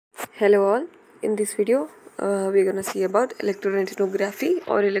Hello all, in this video we're gonna see about electroretinography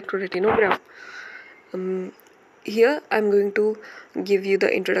or electroretinogram. Here I'm going to give you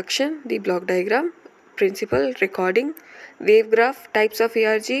the introduction, the block diagram, principle, recording, wave graph, types of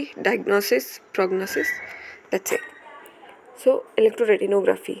ERG, diagnosis, prognosis. That's it. So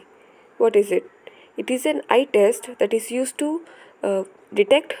electroretinography, what is it? It is an eye test that is used to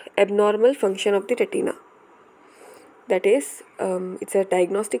detect abnormal function of the retina. That is, it's a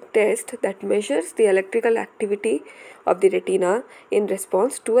diagnostic test that measures the electrical activity of the retina in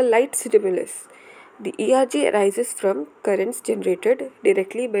response to a light stimulus. The ERG arises from currents generated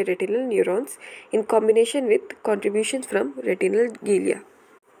directly by retinal neurons in combination with contributions from retinal glia.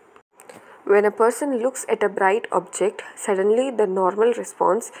 When a person looks at a bright object, suddenly the normal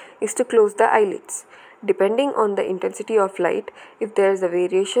response is to close the eyelids. Depending on the intensity of light, if there is a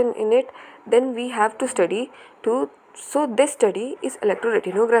variation in it, then we have to study so this study is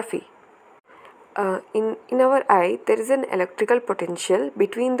electroretinography. In our eye, there is an electrical potential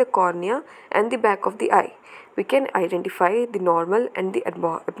between the cornea and the back of the eye. We can identify the normal and the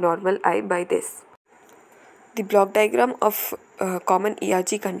abnormal eye by this. The block diagram of common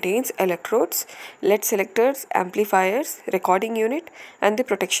ERG contains electrodes, LED selectors, amplifiers, recording unit and the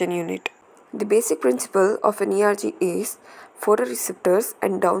protection unit. The basic principle of an ERG is photoreceptors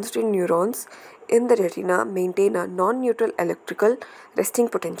and downstream neurons in the retina maintain a non-neutral electrical resting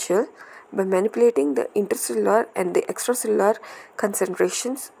potential by manipulating the intercellular and the extracellular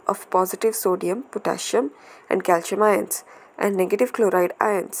concentrations of positive sodium, potassium and calcium ions and negative chloride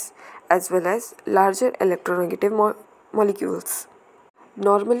ions, as well as larger electronegative molecules.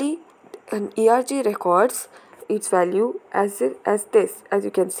 Normally, an ERG records its value as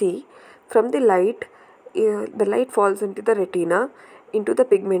you can see. From the light falls into the retina, into the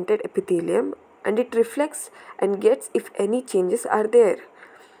pigmented epithelium, and it reflects and gets if any changes are there.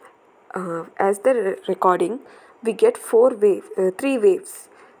 As the recording, we get three waves.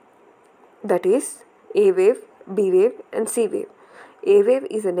 That is A wave, B wave, and C wave. A wave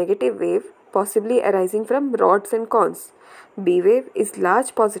is a negative wave, possibly arising from rods and cones. B wave is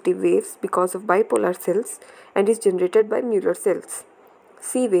large positive waves because of bipolar cells and is generated by Muller cells.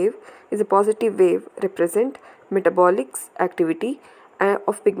 C wave is a positive wave, represent metabolic activity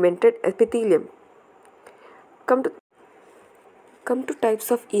of pigmented epithelium. Come to types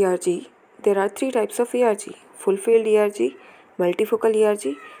of ERG. There are three types of ERG: full field ERG, multifocal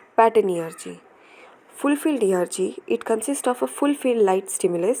ERG, pattern ERG. Full field ERG, it consists of a full field light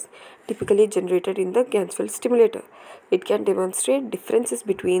stimulus typically generated in the Ganzfeld stimulator. It can demonstrate differences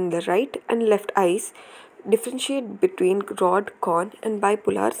between the right and left eyes, differentiate between rod, cone and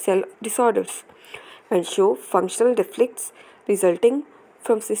bipolar cell disorders, and show functional defects resulting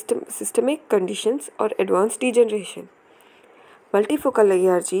from systemic conditions or advanced degeneration. Multifocal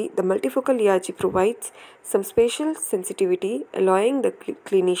ERG. The multifocal ERG provides some spatial sensitivity, allowing the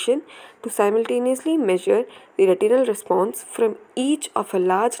clinician to simultaneously measure the retinal response from each of a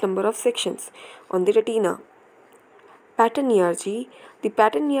large number of sections on the retina. Pattern ERG. The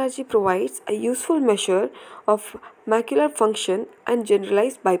pattern ERG provides a useful measure of macular function and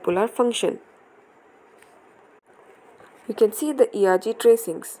generalized bipolar function. You can see the ERG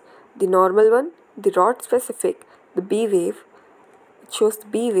tracings. The normal one, the rod specific, the B wave, it shows the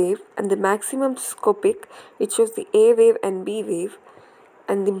B wave, and the maximum scopic, it shows the A wave and B wave,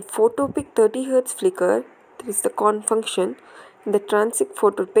 and the photopic 30 Hz flicker, that is the cone function, and the transit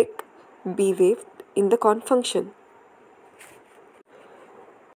photopic B wave in the cone function.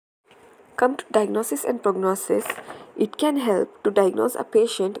 Come to diagnosis and prognosis. It can help to diagnose a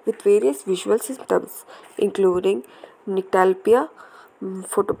patient with various visual symptoms, including nyctalpia,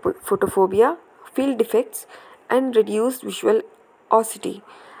 photophobia, field defects, and reduced visual acuity.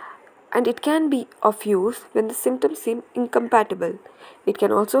 And it can be of use when the symptoms seem incompatible. It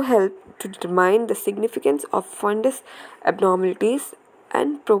can also help to determine the significance of fundus abnormalities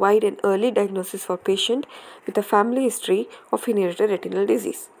and provide an early diagnosis for patient with a family history of inherited retinal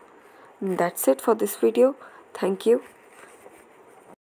disease. That's it for this video. Thank you.